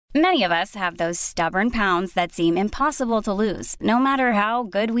Many of us have those stubborn pounds that seem impossible to lose, no matter how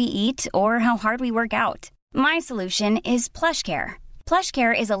good we eat or how hard we work out. My solution is PlushCare.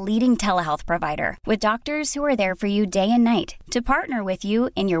 PlushCare is a leading telehealth provider with doctors who are there for you day and night to partner with you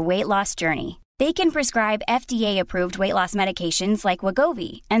in your weight loss journey. They can prescribe FDA-approved weight loss medications like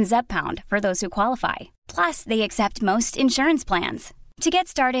Wegovy and Zepbound for those who qualify. Plus, they accept most insurance plans. To get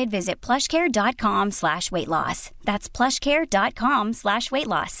started, visit plushcare.com/weightloss. That's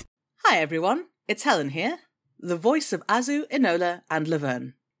plushcare.com/weightloss. Hi everyone, it's Helen here, the voice of Azu, Enola and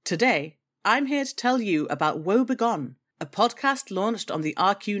Laverne. Today, I'm here to tell you about Woe Begone, a podcast launched on the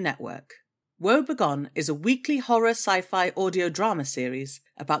RQ network. Woe Begone is a weekly horror sci-fi audio drama series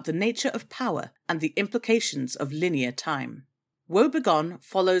about the nature of power and the implications of linear time. Woe Begone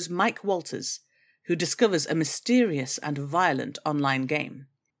follows Mike Walters, who discovers a mysterious and violent online game.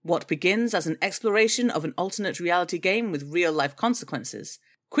 What begins as an exploration of an alternate reality game with real-life consequences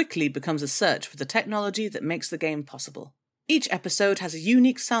quickly becomes a search for the technology that makes the game possible. Each episode has a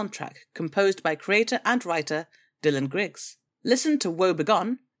unique soundtrack composed by creator and writer Dylan Griggs. Listen to Woe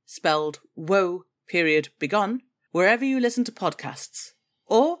Begone, spelled Woe.Begone, wherever you listen to podcasts.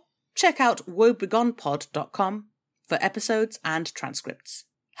 Or check out woebegonepod.com for episodes and transcripts.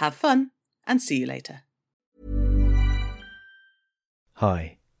 Have fun! And see you later.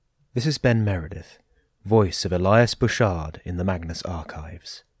 Hi, this is Ben Meredith, voice of Elias Bouchard in the Magnus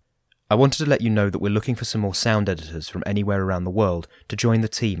Archives. I wanted to let you know that we're looking for some more sound editors from anywhere around the world to join the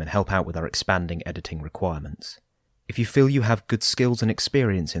team and help out with our expanding editing requirements. If you feel you have good skills and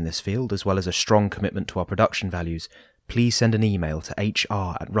experience in this field, as well as a strong commitment to our production values, please send an email to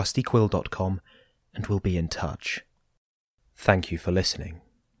hr@rustyquill.com and we'll be in touch. Thank you for listening.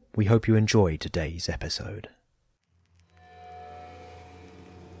 We hope you enjoy today's episode.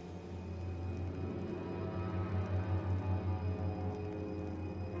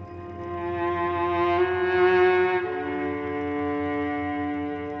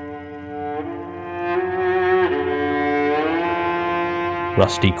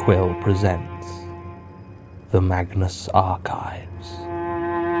 Rusty Quill presents The Magnus Archives.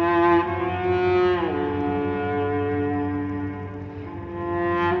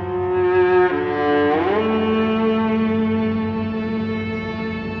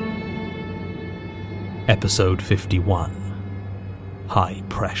 Episode 51, High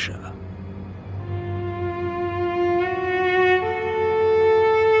Pressure.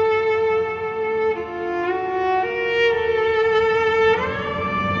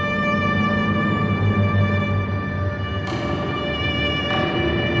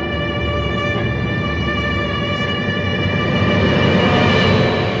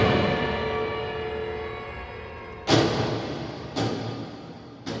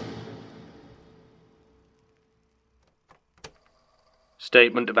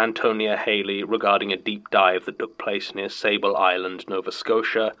 Statement of Antonia Haley regarding a deep dive that took place near Sable Island, Nova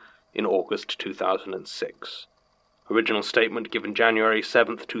Scotia, in August 2006. Original statement given January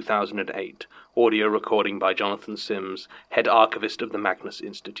 7th, 2008. Audio recording by Jonathan Sims, head archivist of the Magnus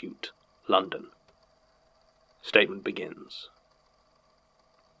Institute, London. Statement begins.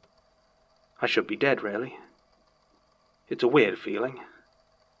 I should be dead, really. It's a weird feeling.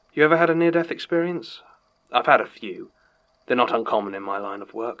 You ever had a near-death experience? I've had a few. They're not uncommon in my line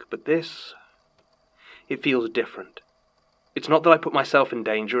of work, but this, it feels different. It's not that I put myself in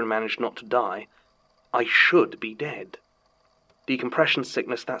danger and managed not to die. I should be dead. Decompression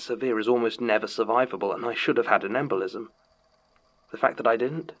sickness that severe is almost never survivable, and I should have had an embolism. The fact that I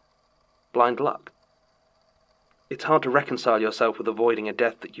didn't? Blind luck. It's hard to reconcile yourself with avoiding a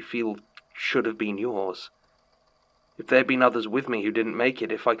death that you feel should have been yours. If there had been others with me who didn't make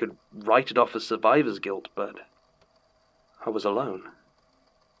it, if I could write it off as survivor's guilt, but I was alone. Do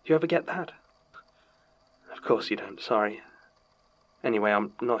you ever get that? Of course you don't, sorry. Anyway,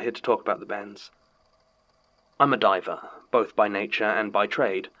 I'm not here to talk about the bends. I'm a diver, both by nature and by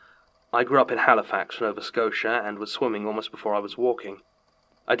trade. I grew up in Halifax, Nova Scotia, and was swimming almost before I was walking.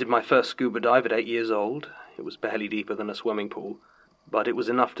 I did my first scuba dive at 8 years old. It was barely deeper than a swimming pool, but it was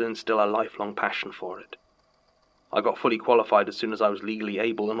enough to instill a lifelong passion for it. I got fully qualified as soon as I was legally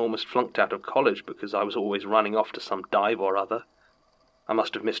able and almost flunked out of college because I was always running off to some dive or other. I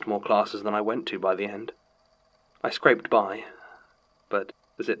must have missed more classes than I went to by the end. I scraped by, but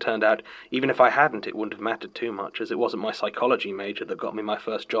as it turned out, even if I hadn't, it wouldn't have mattered too much, as it wasn't my psychology major that got me my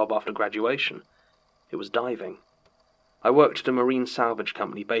first job after graduation. It was diving. I worked at a marine salvage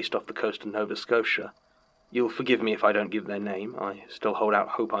company based off the coast of Nova Scotia. You'll forgive me if I don't give their name. I still hold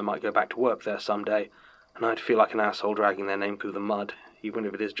out hope I might go back to work there someday, and I'd feel like an asshole dragging their name through the mud, even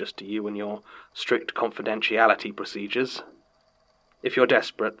if it is just to you and your strict confidentiality procedures. If you're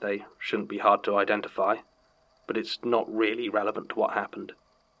desperate, they shouldn't be hard to identify, but it's not really relevant to what happened.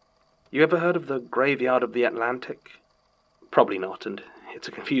 You ever heard of the Graveyard of the Atlantic? Probably not, and it's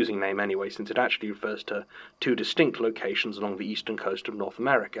a confusing name anyway, since it actually refers to two distinct locations along the eastern coast of North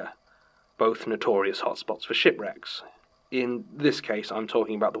America, both notorious hotspots for shipwrecks. In this case, I'm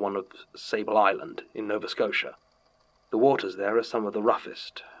talking about the one of Sable Island in Nova Scotia. The waters there are some of the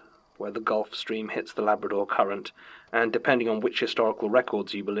roughest, where the Gulf Stream hits the Labrador Current, and depending on which historical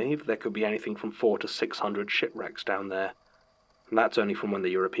records you believe, there could be anything from 400 to 600 shipwrecks down there. And that's only from when the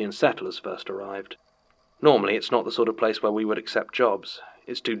European settlers first arrived. Normally, it's not the sort of place where we would accept jobs.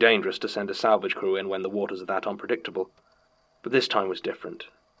 It's too dangerous to send a salvage crew in when the waters are that unpredictable. But this time was different.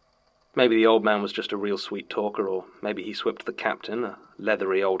 Maybe the old man was just a real sweet talker, or maybe he swipped the captain, a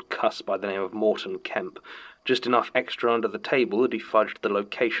leathery old cuss by the name of Morton Kemp, just enough extra under the table that he fudged the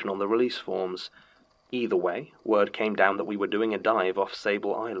location on the release forms. Either way, word came down that we were doing a dive off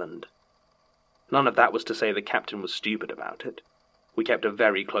Sable Island. None of that was to say the captain was stupid about it. We kept a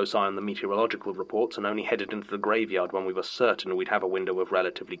very close eye on the meteorological reports and only headed into the graveyard when we were certain we'd have a window of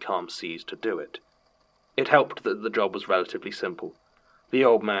relatively calm seas to do it. It helped that the job was relatively simple. The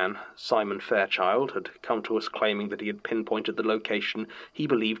old man, Simon Fairchild, had come to us claiming that he had pinpointed the location he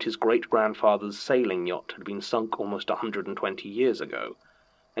believed his great-grandfather's sailing yacht had been sunk almost 120 years ago,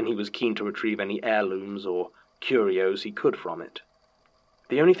 and he was keen to retrieve any heirlooms or curios he could from it.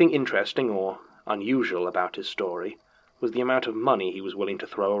 The only thing interesting or unusual about his story was the amount of money he was willing to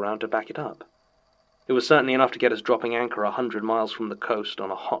throw around to back it up. It was certainly enough to get us dropping anchor 100 miles from the coast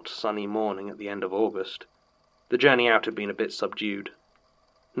on a hot, sunny morning at the end of August. The journey out had been a bit subdued.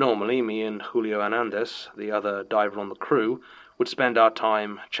 Normally, me and Julio Hernandez, the other diver on the crew, would spend our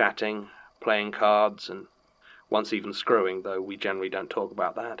time chatting, playing cards, and once even screwing, though we generally don't talk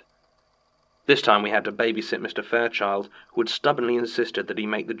about that. This time we had to babysit Mr. Fairchild, who had stubbornly insisted that he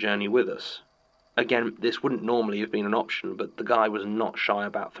make the journey with us. Again, this wouldn't normally have been an option, but the guy was not shy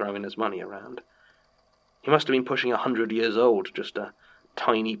about throwing his money around. He must have been pushing 100 years old, just a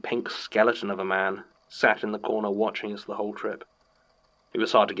tiny pink skeleton of a man, sat in the corner watching us the whole trip. It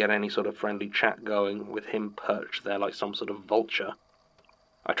was hard to get any sort of friendly chat going, with him perched there like some sort of vulture.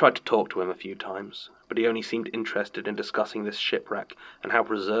 I tried to talk to him a few times, but he only seemed interested in discussing this shipwreck and how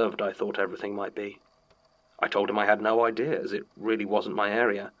preserved I thought everything might be. I told him I had no idea, as it really wasn't my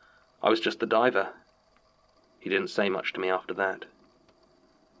area. I was just the diver. He didn't say much to me after that.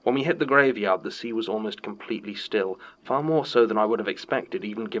 When we hit the graveyard, the sea was almost completely still, far more so than I would have expected,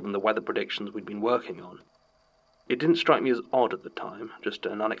 even given the weather predictions we'd been working on. It didn't strike me as odd at the time, just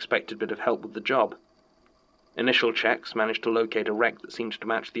an unexpected bit of help with the job. Initial checks managed to locate a wreck that seemed to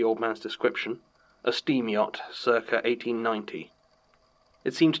match the old man's description, a steam yacht circa 1890.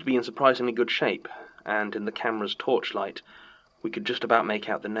 It seemed to be in surprisingly good shape, and in the camera's torchlight, we could just about make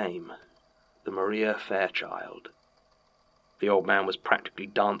out the name, the Maria Fairchild. The old man was practically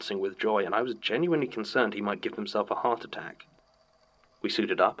dancing with joy, and I was genuinely concerned he might give himself a heart attack. We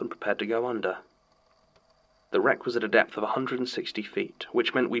suited up and prepared to go under. The wreck was at a depth of 160 feet,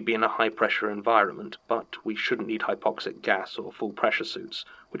 which meant we'd be in a high-pressure environment, but we shouldn't need hypoxic gas or full pressure suits,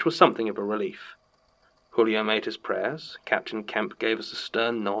 which was something of a relief. Julio made his prayers, Captain Kemp gave us a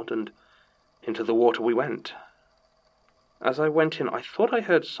stern nod, and into the water we went. As I went in, I thought I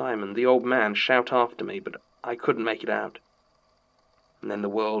heard Simon, the old man, shout after me, but I couldn't make it out. And then the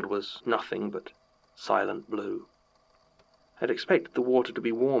world was nothing but silent blue. I'd expected the water to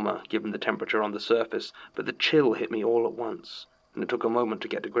be warmer, given the temperature on the surface, but the chill hit me all at once, and it took a moment to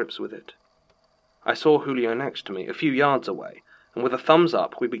get to grips with it. I saw Julio next to me, a few yards away, and with a thumbs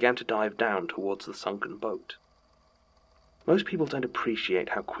up we began to dive down towards the sunken boat. Most people don't appreciate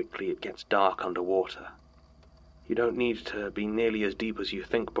how quickly it gets dark underwater. You don't need to be nearly as deep as you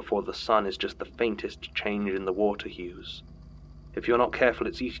think before the sun is just the faintest change in the water hues. If you're not careful,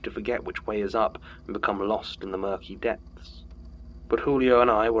 it's easy to forget which way is up and become lost in the murky depths. But Julio and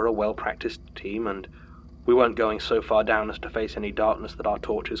I were a well-practiced team, and we weren't going so far down as to face any darkness that our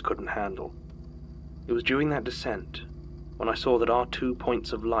torches couldn't handle. It was during that descent, when I saw that our 2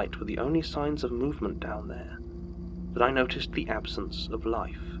 points of light were the only signs of movement down there, that I noticed the absence of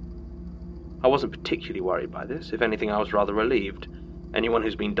life. I wasn't particularly worried by this. If anything, I was rather relieved. Anyone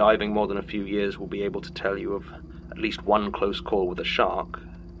who's been diving more than a few years will be able to tell you of at least one close call with a shark,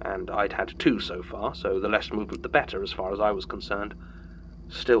 and I'd had 2 so far, so the less movement the better as far as I was concerned.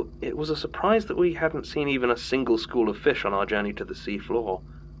 Still, it was a surprise that we hadn't seen even a single school of fish on our journey to the sea floor,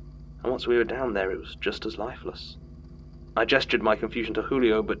 and once we were down there it was just as lifeless. I gestured my confusion to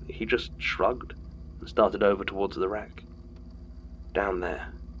Julio, but he just shrugged and started over towards the wreck. Down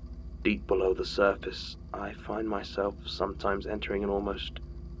there, deep below the surface, I find myself sometimes entering an almost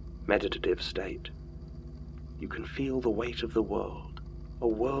meditative state. You can feel the weight of the world, a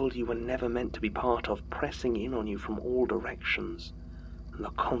world you were never meant to be part of, pressing in on you from all directions, and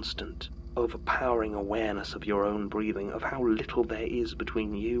the constant, overpowering awareness of your own breathing, of how little there is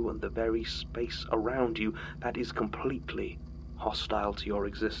between you and the very space around you that is completely hostile to your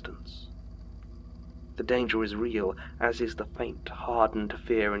existence. The danger is real, as is the faint, hardened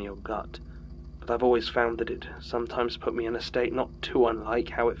fear in your gut, but I've always found that it sometimes put me in a state not too unlike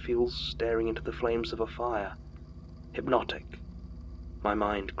how it feels staring into the flames of a fire. Hypnotic. My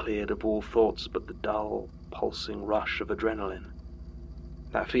mind cleared of all thoughts but the dull, pulsing rush of adrenaline.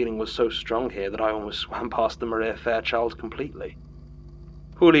 That feeling was so strong here that I almost swam past the Maria Fairchild completely.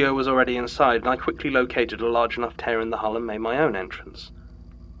 Julio was already inside, and I quickly located a large enough tear in the hull and made my own entrance.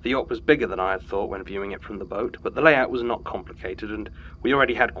 The yacht was bigger than I had thought when viewing it from the boat, but the layout was not complicated, and we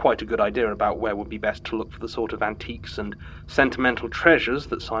already had quite a good idea about where would be best to look for the sort of antiques and sentimental treasures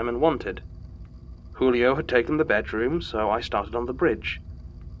that Simon wanted. Julio had taken the bedroom, so I started on the bridge.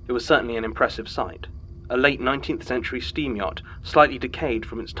 It was certainly an impressive sight. A late 19th century steam yacht, slightly decayed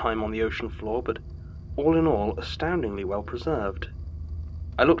from its time on the ocean floor, but all in all astoundingly well preserved.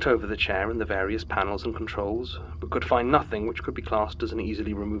 I looked over the chair and the various panels and controls, but could find nothing which could be classed as an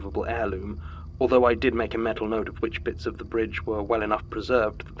easily removable heirloom, although I did make a mental note of which bits of the bridge were well enough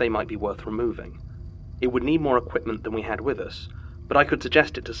preserved that they might be worth removing. It would need more equipment than we had with us, but I could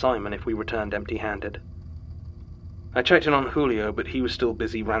suggest it to Simon if we returned empty-handed. I checked in on Julio, but he was still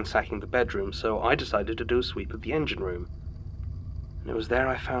busy ransacking the bedroom, so I decided to do a sweep of the engine room. And it was there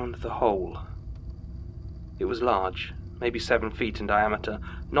I found the hole. It was large, maybe 7 feet in diameter,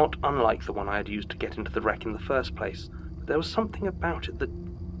 not unlike the one I had used to get into the wreck in the first place, but there was something about it that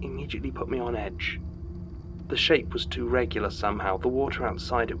immediately put me on edge. The shape was too regular somehow, the water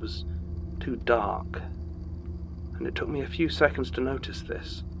outside it was too dark, and it took me a few seconds to notice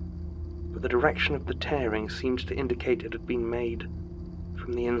this, but the direction of the tearing seemed to indicate it had been made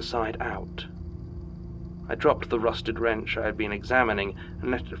from the inside out. I dropped the rusted wrench I had been examining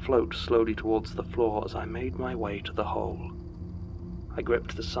and let it float slowly towards the floor as I made my way to the hole. I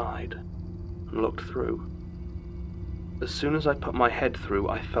gripped the side and looked through. As soon as I put my head through,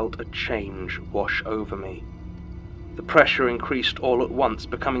 I felt a change wash over me. The pressure increased all at once,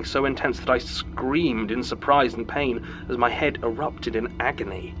 becoming so intense that I screamed in surprise and pain as my head erupted in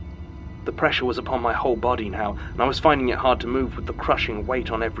agony. The pressure was upon my whole body now, and I was finding it hard to move with the crushing weight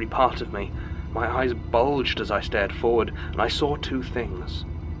on every part of me. My eyes bulged as I stared forward, and I saw 2 things.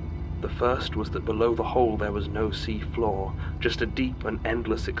 The first was that below the hole there was no sea floor, just a deep and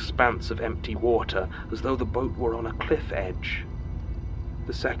endless expanse of empty water, as though the boat were on a cliff edge.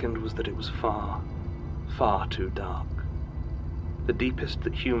 The second was that it was far, far too dark. The deepest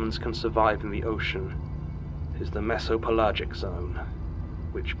that humans can survive in the ocean is the mesopelagic zone,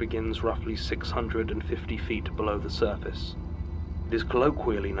 which begins roughly 650 feet below the surface. It is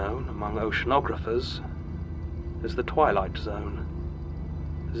colloquially known among oceanographers as the twilight zone,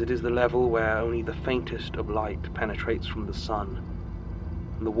 as it is the level where only the faintest of light penetrates from the sun,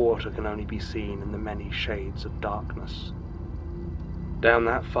 and the water can only be seen in the many shades of darkness. Down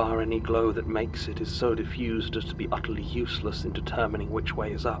that far, any glow that makes it is so diffused as to be utterly useless in determining which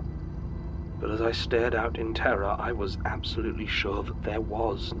way is up. But as I stared out in terror, I was absolutely sure that there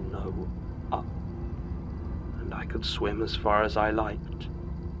was no up, and I could swim as far as I liked.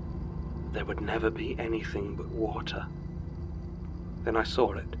 There would never be anything but water. Then I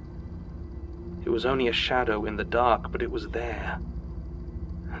saw it. It was only a shadow in the dark, but it was there,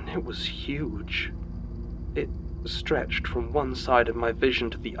 and it was huge. It stretched from one side of my vision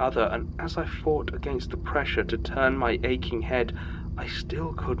to the other, and as I fought against the pressure to turn my aching head, I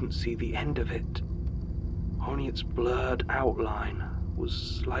still couldn't see the end of it. Only its blurred outline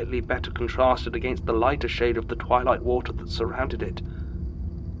was slightly better contrasted against the lighter shade of the twilight water that surrounded it.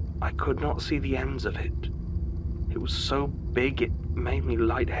 I could not see the ends of it. It was so big it made me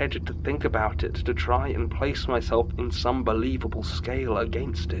lightheaded to think about it, to try and place myself in some believable scale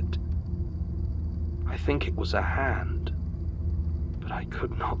against it. I think it was a hand, but I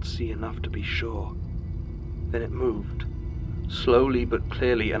could not see enough to be sure. Then it moved, slowly but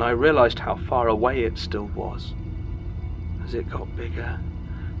clearly, and I realized how far away it still was. As it got bigger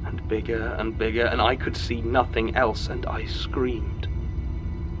and bigger and bigger, and I could see nothing else, and I screamed.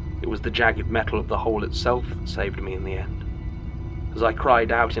 It was the jagged metal of the hole itself that saved me in the end. As I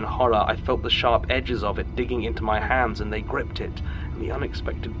cried out in horror, I felt the sharp edges of it digging into my hands, and they gripped it, and the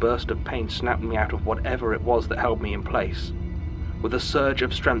unexpected burst of pain snapped me out of whatever it was that held me in place. With a surge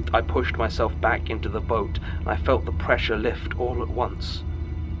of strength, I pushed myself back into the boat, and I felt the pressure lift all at once.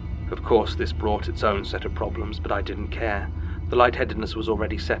 Of course, this brought its own set of problems, but I didn't care. The lightheadedness was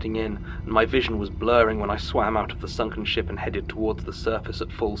already setting in, and my vision was blurring when I swam out of the sunken ship and headed towards the surface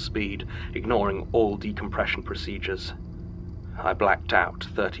at full speed, ignoring all decompression procedures. I blacked out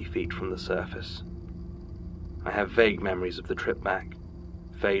 30 feet from the surface. I have vague memories of the trip back,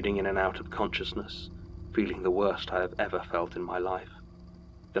 fading in and out of consciousness, feeling the worst I have ever felt in my life.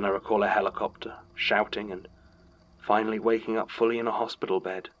 Then I recall a helicopter, shouting, and finally waking up fully in a hospital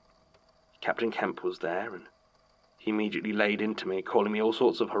bed. Captain Kemp was there, and he immediately laid into me, calling me all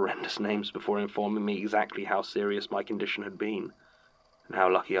sorts of horrendous names before informing me exactly how serious my condition had been, and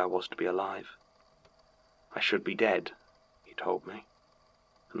how lucky I was to be alive. I should be dead, he told me,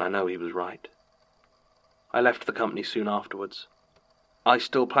 and I know he was right. I left the company soon afterwards. I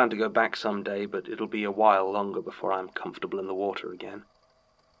still plan to go back someday, but it'll be a while longer before I'm comfortable in the water again.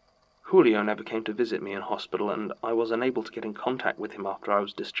 Julio never came to visit me in hospital, and I was unable to get in contact with him after I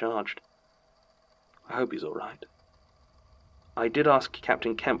was discharged. I hope he's all right. I did ask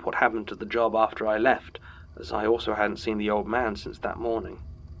Captain Kemp what happened to the job after I left, as I also hadn't seen the old man since that morning.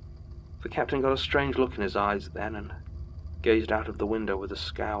 The captain got a strange look in his eyes then, and gazed out of the window with a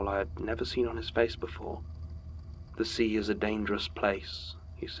scowl I had never seen on his face before. "The sea is a dangerous place,"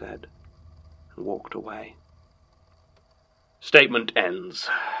 he said, and walked away. Statement ends.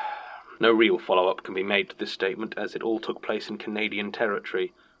 No real follow-up can be made to this statement, as it all took place in Canadian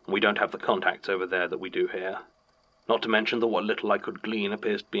territory, and we don't have the contacts over there that we do here. Not to mention that what little I could glean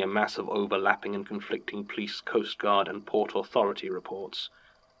appears to be a mass of overlapping and conflicting police, coast guard, and port authority reports.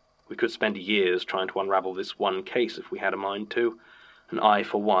 We could spend years trying to unravel this one case if we had a mind to, and I,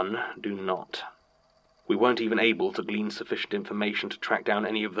 for one, do not. We weren't even able to glean sufficient information to track down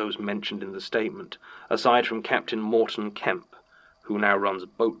any of those mentioned in the statement, aside from Captain Morton Kemp, who now runs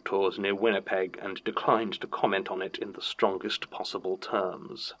boat tours near Winnipeg and declined to comment on it in the strongest possible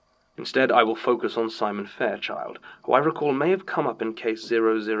terms. Instead, I will focus on Simon Fairchild, who I recall may have come up in case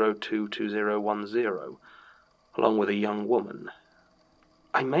 0022010, along with a young woman.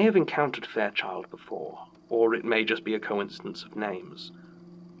 I may have encountered Fairchild before, or it may just be a coincidence of names.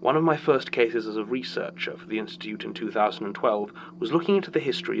 One of my first cases as a researcher for the Institute in 2012 was looking into the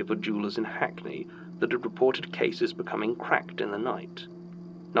history of a jeweller's in Hackney that had reported cases becoming cracked in the night.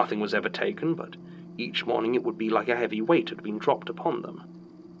 Nothing was ever taken, but each morning it would be like a heavy weight had been dropped upon them.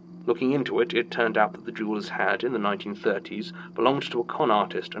 Looking into it, it turned out that the jewellers had, in the 1930s, belonged to a con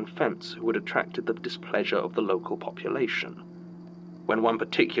artist and fence who had attracted the displeasure of the local population. When one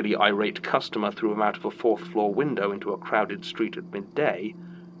particularly irate customer threw him out of a fourth-floor window into a crowded street at midday,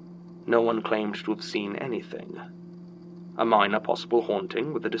 no one claimed to have seen anything. A minor possible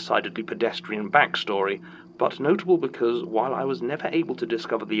haunting with a decidedly pedestrian backstory, but notable because, while I was never able to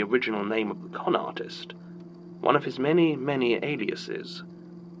discover the original name of the con artist, one of his many, many aliases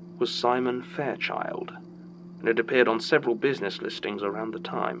was Simon Fairchild, and it appeared on several business listings around the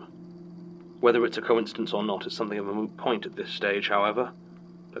time. Whether it's a coincidence or not is something of a moot point at this stage, however.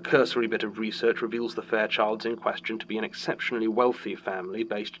 A cursory bit of research reveals the Fairchilds in question to be an exceptionally wealthy family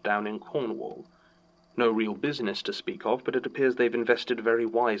based down in Cornwall. No real business to speak of, but it appears they've invested very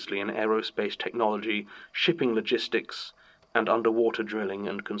wisely in aerospace technology, shipping logistics, and underwater drilling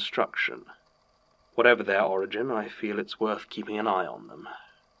and construction. Whatever their origin, I feel it's worth keeping an eye on them.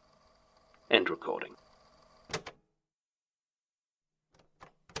 End recording.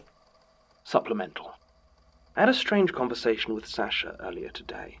 Supplemental. I had a strange conversation with Sasha earlier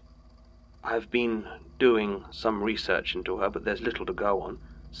today. I've been doing some research into her, but there's little to go on,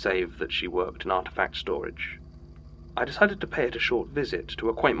 save that she worked in artifact storage. I decided to pay it a short visit to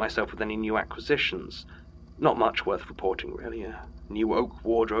acquaint myself with any new acquisitions. Not much worth reporting, really. A new oak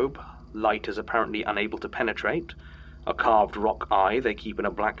wardrobe, light is apparently unable to penetrate, a carved rock eye they keep in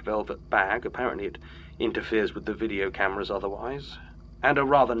a black velvet bag, apparently it interferes with the video cameras otherwise, and a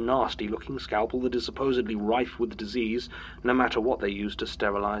rather nasty-looking scalpel that is supposedly rife with disease, no matter what they use to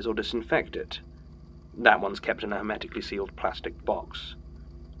sterilize or disinfect it. That one's kept in a hermetically sealed plastic box.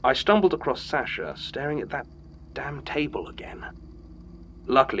 I stumbled across Sasha, staring at that damn table again.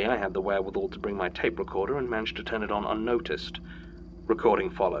 Luckily, I had the wherewithal to bring my tape recorder and managed to turn it on unnoticed.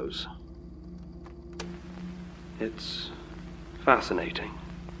 Recording follows. It's fascinating,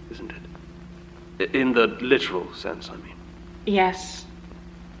 isn't it? In the literal sense, I mean. Yes.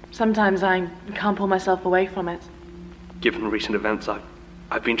 Sometimes I can't pull myself away from it. Given recent events,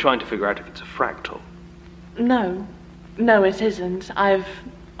 I've been trying to figure out if it's a fractal. No, it isn't. I've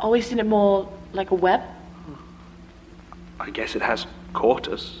always seen it more like a web. I guess it has caught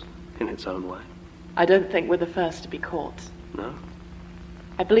us in its own way. I don't think we're the first to be caught. No?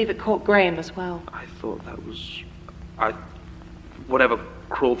 I believe it caught Graham as well. I thought that was... Whatever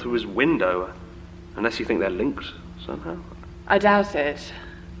crawl through his window, unless you think they're linked somehow. I doubt it.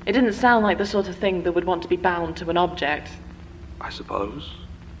 It didn't sound like the sort of thing that would want to be bound to an object. I suppose.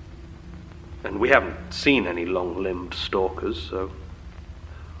 And we haven't seen any long-limbed stalkers, so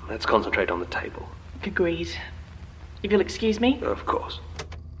let's concentrate on the table. Agreed. If you'll excuse me? Of course.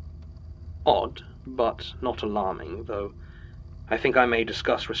 Odd, but not alarming, though I think I may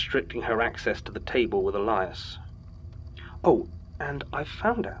discuss restricting her access to the table with Elias. Oh, and I've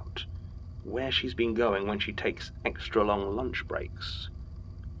found out where she's been going when she takes extra long lunch breaks.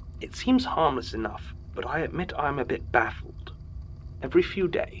 It seems harmless enough, but I admit I'm a bit baffled. Every few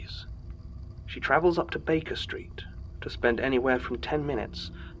days, she travels up to Baker Street to spend anywhere from 10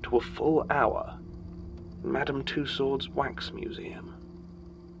 minutes to a full hour in Madame Tussauds Wax Museum.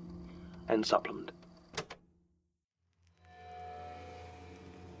 End supplement.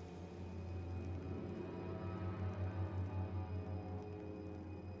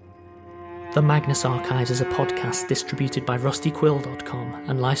 The Magnus Archives is a podcast distributed by rustyquill.com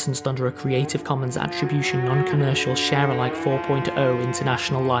and licensed under a Creative Commons Attribution Non-Commercial Share-alike 4.0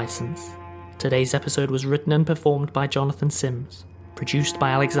 international license. Today's episode was written and performed by Jonathan Sims, produced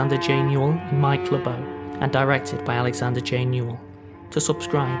by Alexander J. Newell and Mike LeBeau, and directed by Alexander J. Newell. To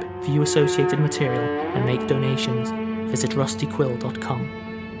subscribe, view associated material, and make donations, visit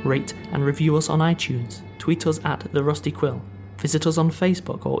rustyquill.com. Rate and review us on iTunes, tweet us at TheRustyQuill, visit us on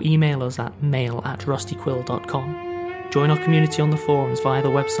Facebook or email us at mail@rustyquill.com. Join our community on the forums via the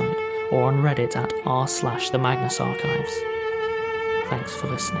website or on Reddit at r/TheMagnusArchives. Thanks for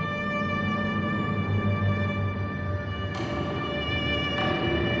listening.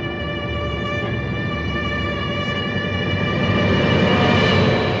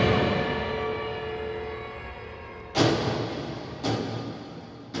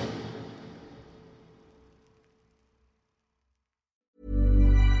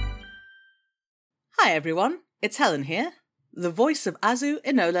 Hi everyone, it's Helen here, the voice of Azu,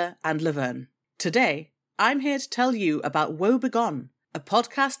 Enola and Laverne. Today, I'm here to tell you about Woe Begone, a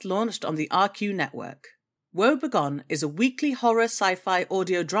podcast launched on the RQ network. Woe Begone is a weekly horror sci-fi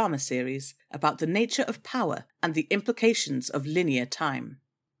audio drama series about the nature of power and the implications of linear time.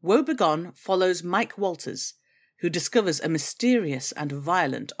 Woe Begone follows Mike Walters, who discovers a mysterious and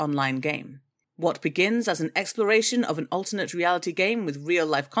violent online game. What begins as an exploration of an alternate reality game with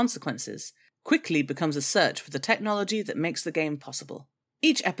real-life consequences quickly becomes a search for the technology that makes the game possible.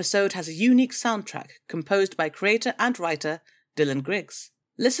 Each episode has a unique soundtrack composed by creator and writer Dylan Griggs.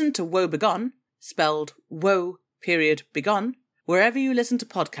 Listen to Woe Begone, spelled Woe.Begone, wherever you listen to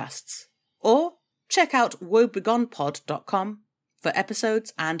podcasts. Or check out woebegonepod.com for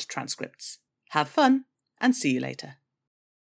episodes and transcripts. Have fun, and see you later.